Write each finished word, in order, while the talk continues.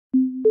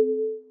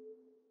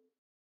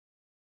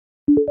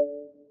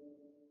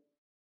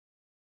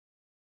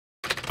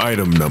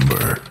Item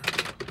Number: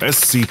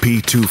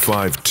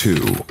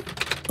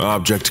 SCP-252.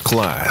 Object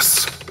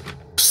Class: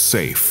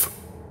 Safe.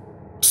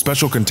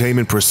 Special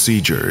Containment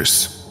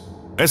Procedures: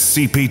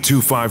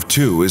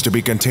 SCP-252 is to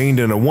be contained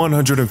in a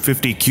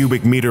 150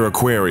 cubic meter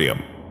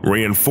aquarium,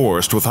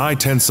 reinforced with high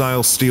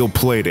tensile steel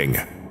plating.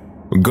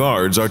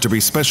 Guards are to be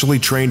specially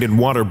trained in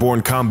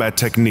waterborne combat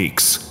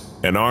techniques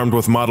and armed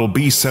with Model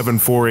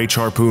B-74H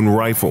harpoon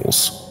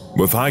rifles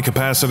with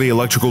high-capacity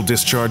electrical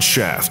discharge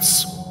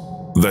shafts.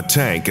 The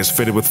tank is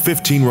fitted with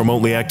 15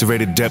 remotely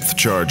activated depth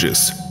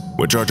charges,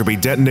 which are to be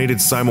detonated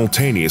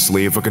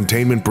simultaneously if a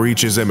containment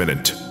breach is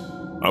imminent.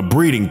 A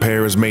breeding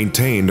pair is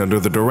maintained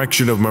under the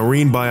direction of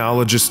marine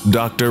biologist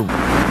Dr.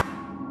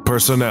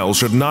 Personnel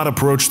should not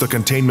approach the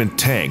containment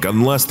tank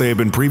unless they have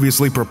been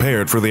previously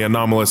prepared for the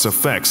anomalous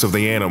effects of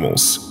the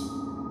animals.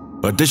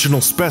 Additional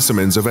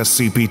specimens of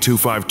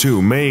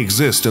SCP-252 may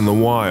exist in the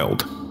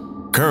wild.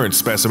 Current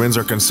specimens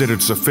are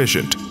considered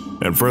sufficient,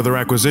 and further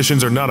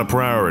acquisitions are not a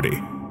priority.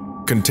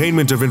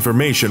 Containment of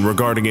information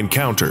regarding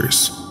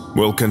encounters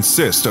will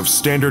consist of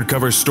Standard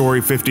Cover Story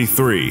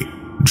 53,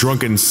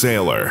 Drunken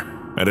Sailor,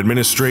 and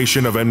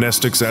administration of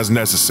amnestics as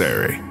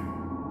necessary.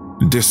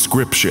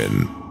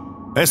 Description: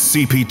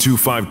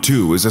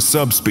 SCP-252 is a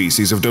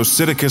subspecies of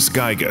Dosidicus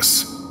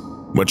gigas.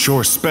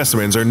 Mature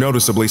specimens are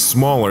noticeably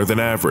smaller than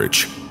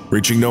average,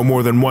 reaching no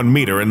more than 1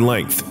 meter in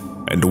length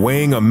and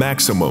weighing a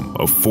maximum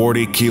of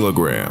 40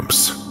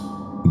 kilograms.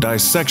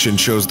 Dissection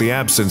shows the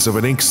absence of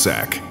an ink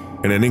sac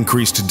and an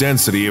increased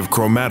density of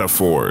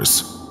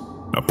chromatophores,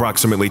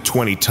 approximately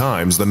 20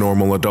 times the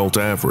normal adult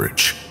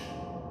average.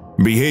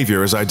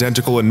 Behavior is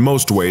identical in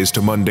most ways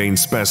to mundane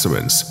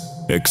specimens,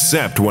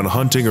 except when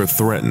hunting or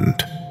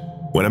threatened.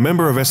 When a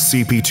member of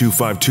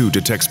SCP-252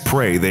 detects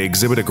prey, they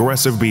exhibit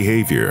aggressive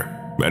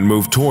behavior and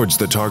move towards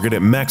the target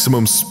at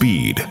maximum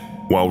speed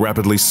while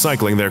rapidly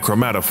cycling their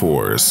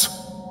chromatophores.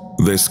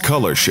 This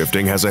color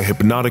shifting has a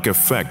hypnotic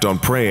effect on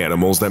prey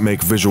animals that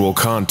make visual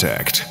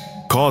contact,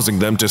 causing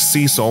them to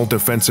cease all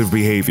defensive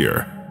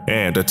behavior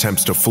and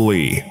attempts to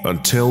flee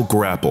until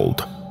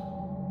grappled.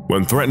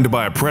 When threatened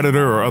by a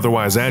predator or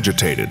otherwise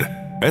agitated,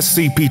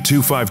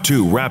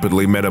 SCP-252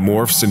 rapidly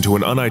metamorphs into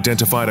an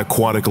unidentified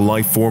aquatic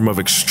life form of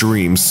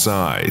extreme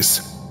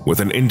size,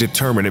 with an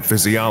indeterminate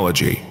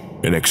physiology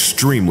and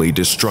extremely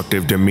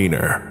destructive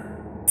demeanor.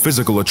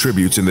 Physical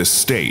attributes in this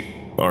state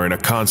are in a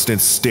constant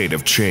state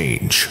of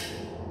change.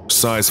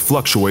 Size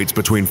fluctuates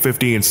between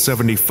 50 and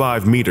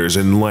 75 meters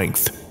in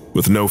length,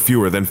 with no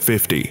fewer than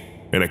 50,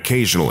 and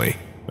occasionally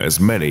as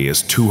many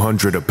as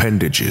 200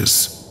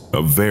 appendages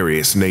of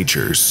various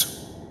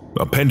natures.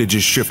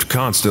 Appendages shift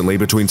constantly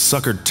between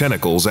suckered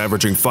tentacles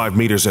averaging 5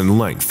 meters in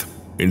length,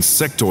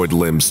 insectoid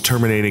limbs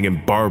terminating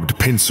in barbed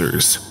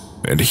pincers,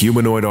 and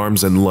humanoid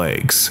arms and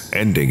legs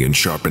ending in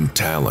sharpened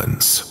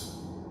talons.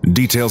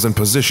 Details and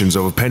positions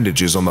of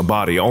appendages on the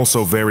body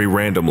also vary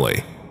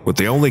randomly, with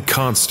the only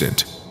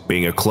constant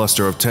being a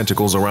cluster of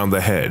tentacles around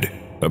the head,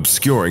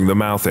 obscuring the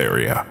mouth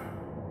area.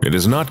 It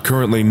is not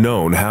currently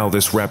known how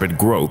this rapid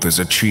growth is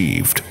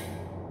achieved.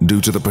 Due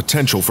to the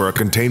potential for a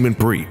containment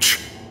breach,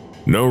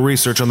 no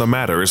research on the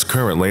matter is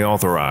currently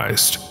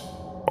authorized.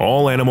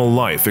 All animal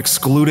life,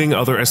 excluding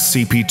other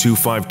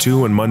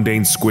SCP-252 and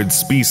mundane squid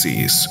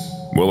species,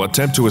 will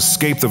attempt to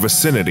escape the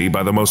vicinity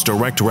by the most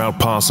direct route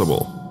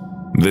possible.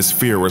 This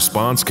fear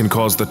response can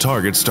cause the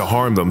targets to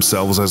harm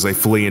themselves as they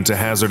flee into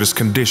hazardous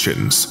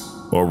conditions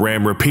or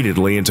ram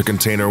repeatedly into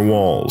container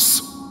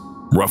walls.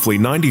 Roughly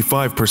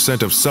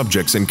 95% of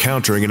subjects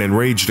encountering an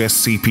enraged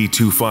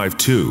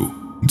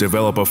SCP-252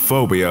 develop a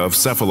phobia of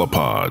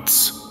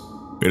cephalopods.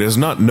 It is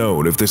not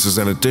known if this is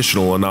an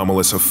additional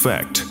anomalous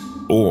effect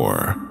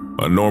or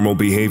a normal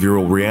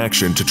behavioral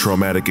reaction to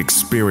traumatic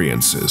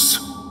experiences.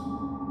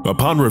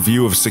 Upon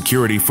review of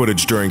security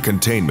footage during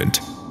containment,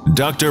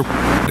 Dr.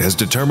 has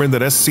determined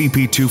that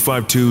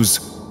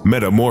SCP-252's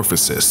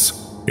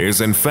metamorphosis is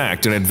in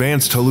fact an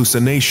advanced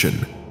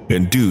hallucination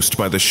induced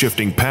by the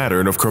shifting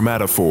pattern of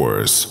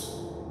chromatophores.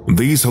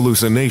 These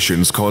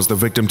hallucinations cause the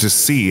victim to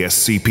see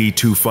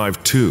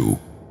SCP-252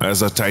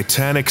 as a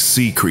titanic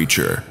sea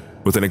creature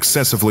with an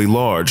excessively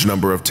large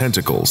number of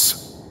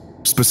tentacles.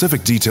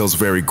 Specific details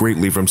vary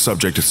greatly from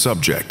subject to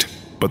subject,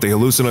 but the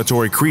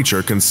hallucinatory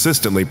creature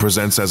consistently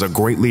presents as a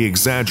greatly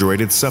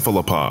exaggerated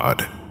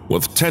cephalopod,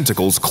 with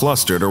tentacles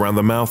clustered around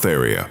the mouth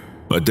area,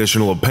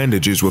 additional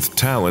appendages with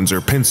talons or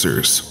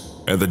pincers,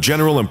 and the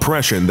general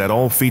impression that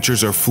all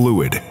features are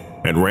fluid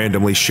and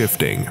randomly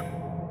shifting.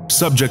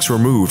 Subjects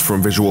removed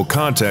from visual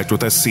contact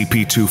with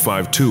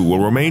SCP-252 will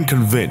remain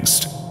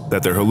convinced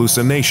that their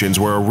hallucinations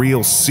were a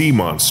real sea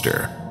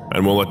monster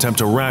and will attempt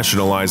to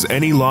rationalize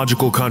any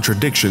logical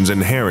contradictions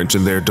inherent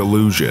in their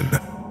delusion,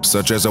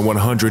 such as a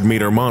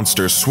 100-meter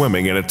monster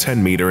swimming in a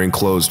 10-meter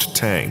enclosed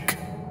tank.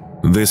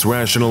 This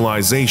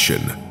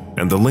rationalization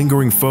and the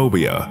lingering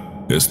phobia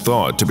is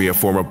thought to be a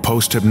form of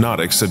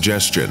post-hypnotic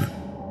suggestion.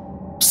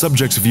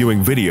 Subjects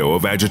viewing video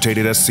of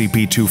agitated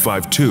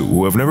SCP-252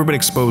 who have never been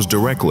exposed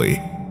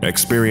directly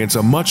experience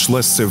a much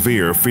less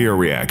severe fear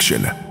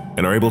reaction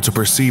and are able to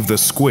perceive the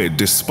squid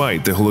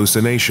despite the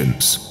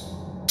hallucinations.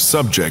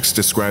 Subjects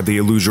describe the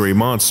illusory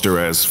monster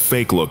as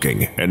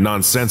fake-looking and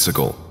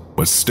nonsensical,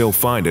 but still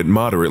find it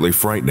moderately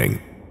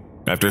frightening.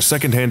 After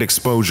secondhand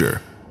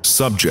exposure,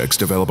 subjects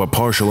develop a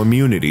partial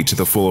immunity to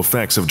the full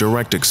effects of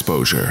direct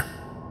exposure.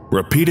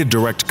 Repeated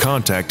direct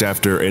contact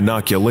after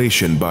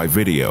inoculation by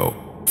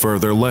video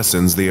further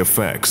lessens the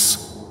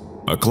effects.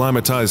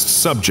 Acclimatized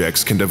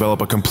subjects can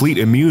develop a complete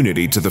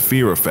immunity to the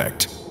fear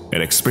effect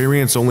and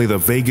experience only the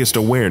vaguest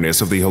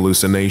awareness of the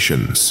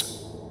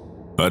hallucinations.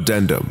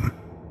 Addendum: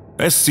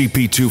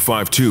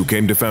 SCP-252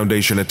 came to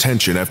Foundation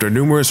attention after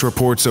numerous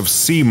reports of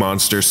sea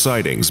monster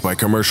sightings by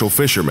commercial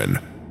fishermen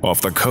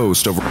off the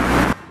coast of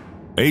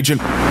Agent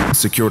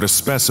secured a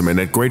specimen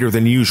at greater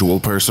than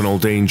usual personal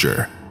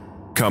danger.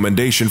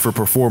 Commendation for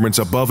performance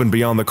above and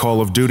beyond the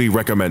call of duty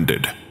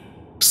recommended.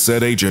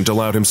 Said agent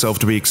allowed himself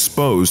to be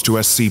exposed to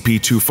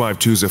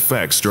SCP-252's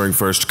effects during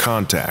first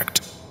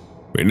contact.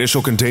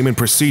 Initial containment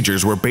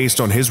procedures were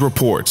based on his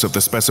reports of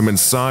the specimen's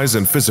size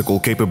and physical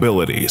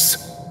capabilities,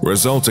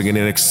 resulting in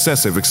an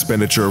excessive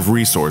expenditure of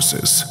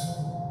resources.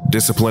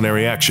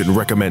 Disciplinary action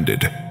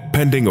recommended,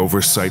 pending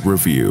oversight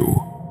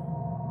review.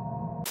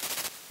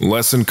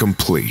 Lesson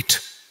complete.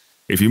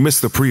 If you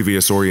missed the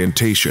previous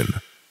orientation,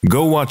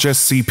 go watch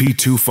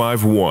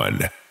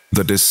SCP-251,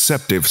 The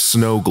Deceptive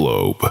Snow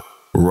Globe,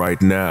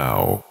 right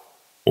now.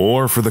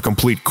 Or for the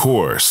complete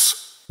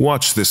course,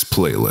 watch this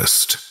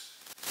playlist.